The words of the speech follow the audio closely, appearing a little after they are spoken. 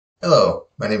Hello,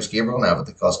 my name is Gabriel and I have what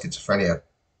they call schizophrenia.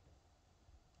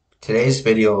 Today's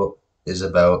video is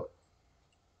about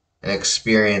an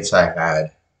experience I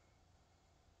had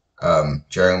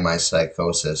during my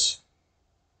psychosis.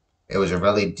 It was a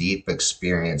really deep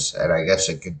experience, and I guess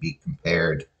it could be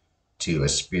compared to a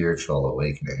spiritual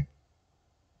awakening.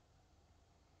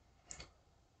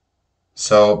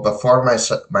 So before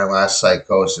my last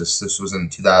psychosis, this was in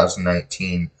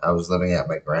 2019. I was living at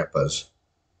my grandpa's,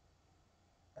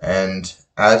 and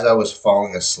as I was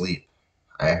falling asleep,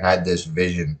 I had this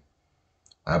vision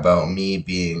about me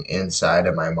being inside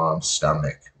of my mom's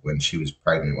stomach when she was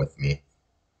pregnant with me.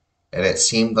 And it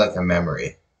seemed like a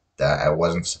memory that I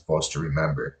wasn't supposed to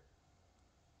remember.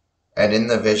 And in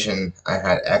the vision, I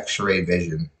had x ray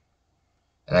vision,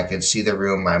 and I could see the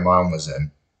room my mom was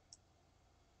in.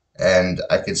 And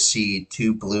I could see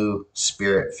two blue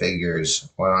spirit figures,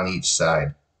 one on each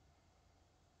side.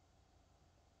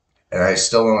 And I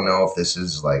still don't know if this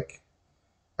is like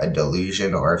a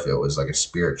delusion or if it was like a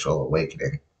spiritual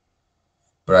awakening.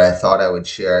 But I thought I would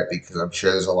share it because I'm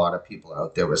sure there's a lot of people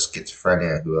out there with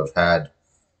schizophrenia who have had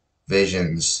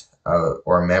visions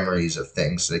or memories of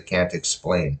things they can't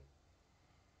explain.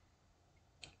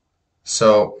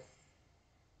 So,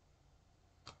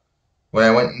 when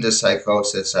I went into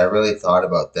psychosis, I really thought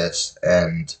about this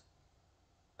and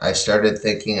I started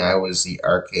thinking I was the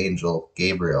Archangel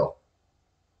Gabriel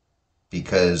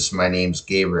because my name's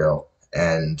Gabriel.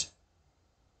 And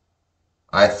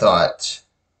I thought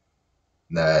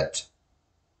that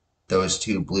those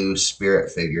two blue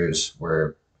spirit figures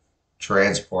were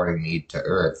transporting me to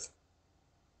Earth.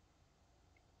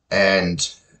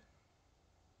 And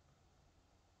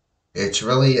it's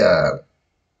really, like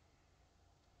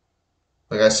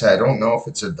I said, I don't know if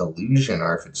it's a delusion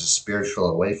or if it's a spiritual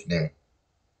awakening.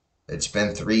 It's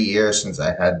been 3 years since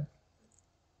I had,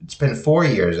 it's been 4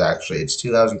 years actually. It's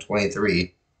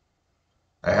 2023.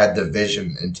 I had the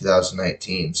vision in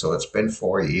 2019, so it's been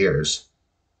 4 years.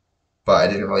 But I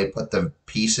didn't really put the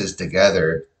pieces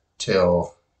together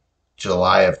till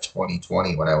July of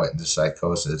 2020 when I went into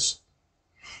psychosis.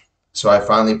 So I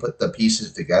finally put the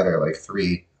pieces together like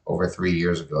over 3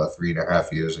 years ago,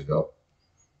 3.5 years ago.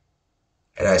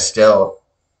 And I still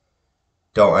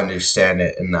don't understand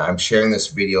it. And I'm sharing this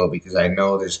video because I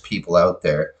know there's people out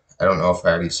there. I don't know if I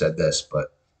already said this,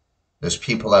 but there's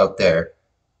people out there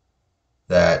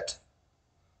that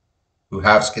who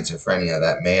have schizophrenia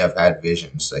that may have had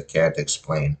visions that can't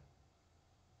explain.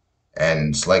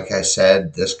 And like I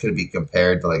said, this could be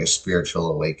compared to like a spiritual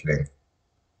awakening.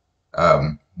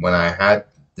 When I had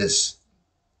this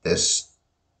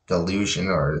delusion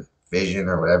or vision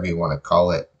or whatever you want to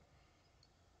call it,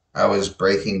 I was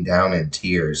breaking down in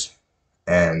tears,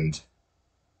 and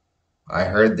I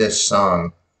heard this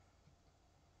song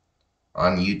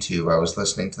on YouTube. I was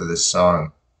listening to this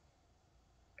song,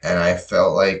 and I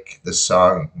felt like the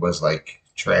song was like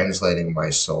translating my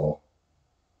soul.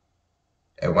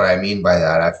 And what I mean by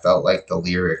that, I felt like the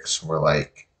lyrics were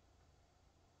like,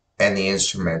 and the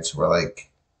instruments were like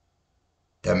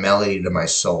the melody to my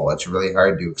soul. It's really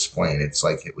hard to explain. It's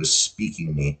like it was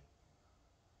speaking me.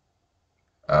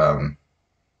 Um,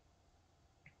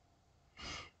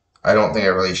 I don't think I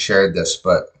really shared this,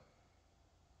 but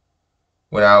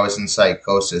when I was in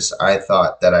psychosis, I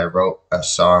thought that I wrote a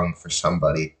song for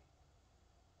somebody.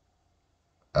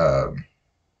 Um,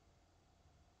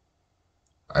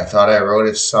 I thought I wrote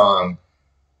a song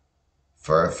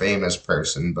for a famous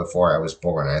person before I was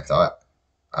born. I thought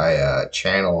I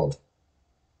channeled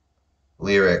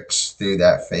lyrics through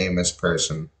that famous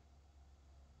person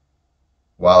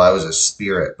while I was a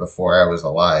spirit before I was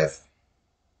alive.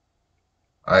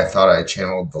 I thought I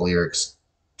channeled the lyrics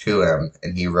to him,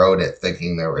 and he wrote it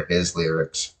thinking they were his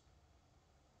lyrics.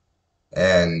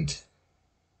 And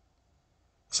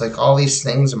it's like all these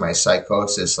things in my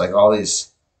psychosis, like all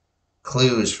these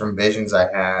clues from visions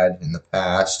I had in the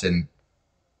past and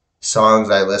songs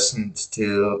I listened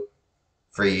to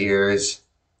for years.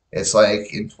 It's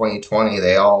like in 2020,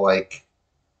 they all like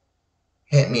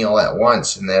hit me all at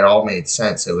once and they all made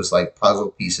sense. It was like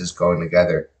puzzle pieces going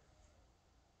together.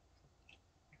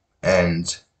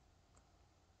 And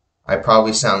I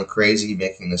probably sound crazy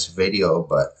making this video,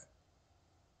 but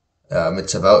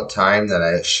it's about time that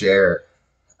I share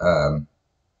um,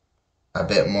 a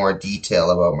bit more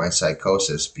detail about my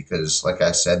psychosis because, like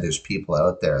I said, there's people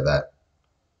out there that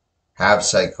have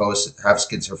psychosis, have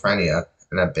schizophrenia,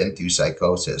 and have been through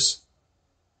psychosis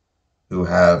who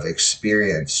have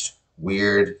experienced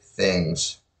weird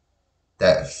things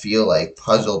that feel like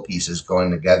puzzle pieces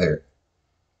going together.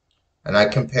 And I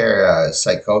compare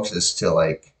psychosis to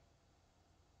like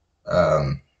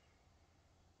um,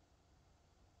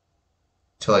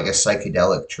 to like a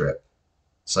psychedelic trip.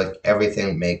 It's like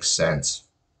everything makes sense.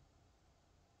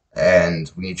 And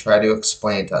when you try to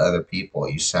explain to other people,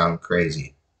 you sound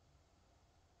crazy.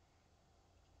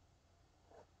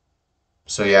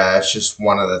 So yeah, that's just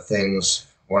one of the things,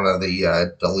 one of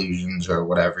the delusions or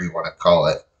whatever you want to call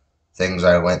it, things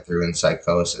I went through in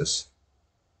psychosis.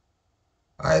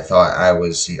 I thought I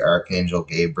was the Archangel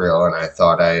Gabriel, and I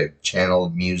thought I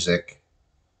channeled music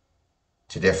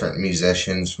to different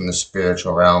musicians from the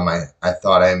spiritual realm. I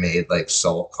thought I made like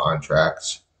soul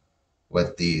contracts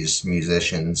with these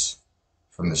musicians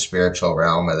from the spiritual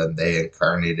realm, and then they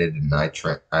incarnated, and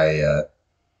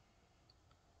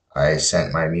I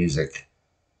sent my music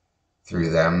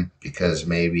through them because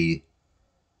maybe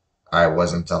I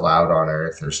wasn't allowed on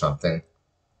Earth or something.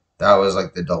 That was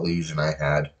like the delusion I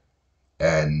had,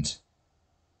 and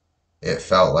it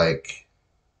felt like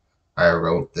I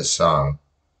wrote this song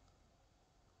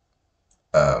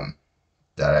um,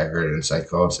 that I heard in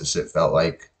psychosis.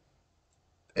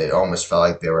 It almost felt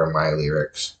like they were my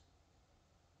lyrics.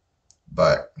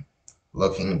 But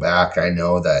looking back, I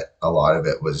know that a lot of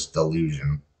it was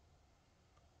delusion,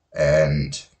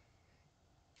 and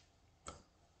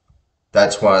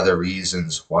that's one of the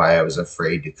reasons why I was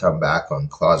afraid to come back on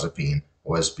clozapine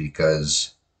was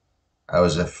because I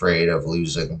was afraid of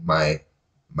losing my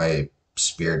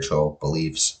spiritual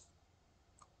beliefs.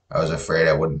 I was afraid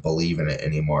I wouldn't believe in it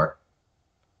anymore.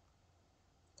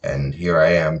 And here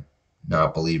I am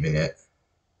not believing it.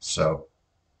 So,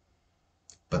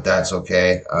 but that's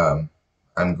okay.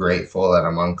 I'm grateful that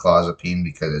I'm on clozapine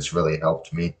because it's really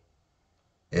helped me.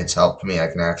 It's helped me. I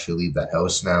can actually leave the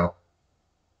house now.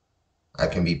 I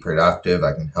can be productive.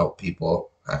 I can help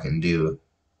people. I can do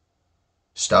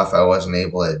stuff I wasn't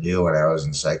able to do when I was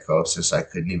in psychosis. I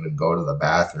couldn't even go to the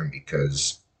bathroom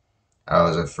because I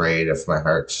was afraid if my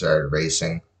heart started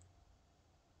racing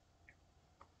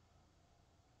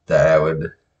that I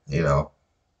would, you know,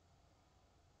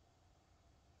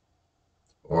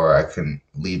 or I couldn't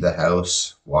leave the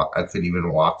house. I couldn't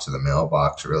even walk to the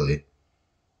mailbox really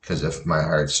because if my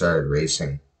heart started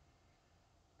racing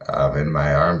and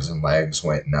my arms and legs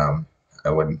went numb, I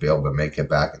wouldn't be able to make it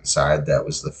back inside. That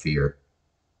was the fear.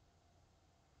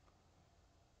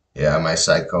 Yeah, my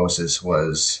psychosis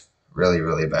was really,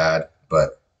 really bad,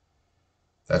 but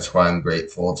that's why I'm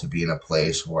grateful to be in a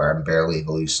place where I'm barely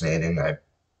hallucinating. I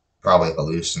probably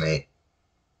hallucinate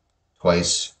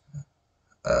twice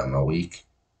a week,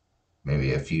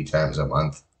 maybe a few times a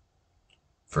month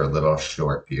for little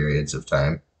short periods of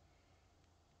time.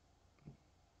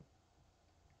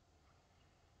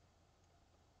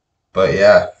 But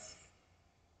yeah,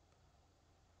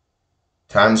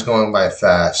 time's going by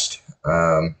fast.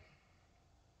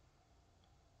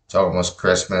 It's almost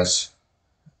Christmas.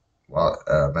 Well,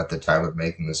 at the time of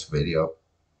making this video,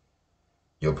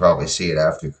 you'll probably see it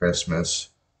after Christmas.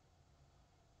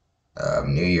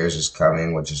 New Year's is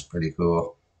coming, which is pretty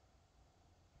cool.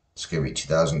 It's gonna be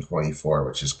 2024,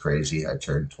 which is crazy. I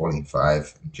turned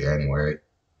 25 in January.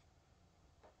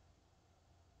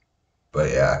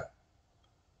 But yeah,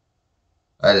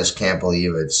 I just can't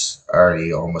believe it's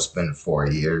already almost been 4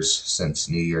 years since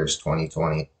New Year's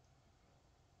 2020.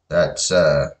 That's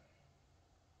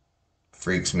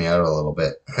freaks me out a little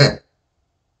bit.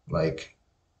 Like,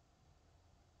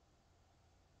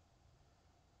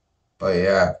 but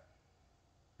yeah,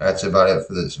 that's about it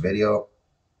for this video.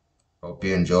 Hope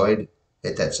you enjoyed.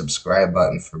 Hit that subscribe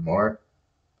button for more,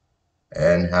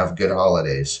 and have good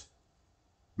holidays.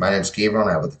 My name's Gabriel, and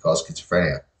I have what they call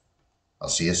schizophrenia. I'll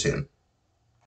see you soon.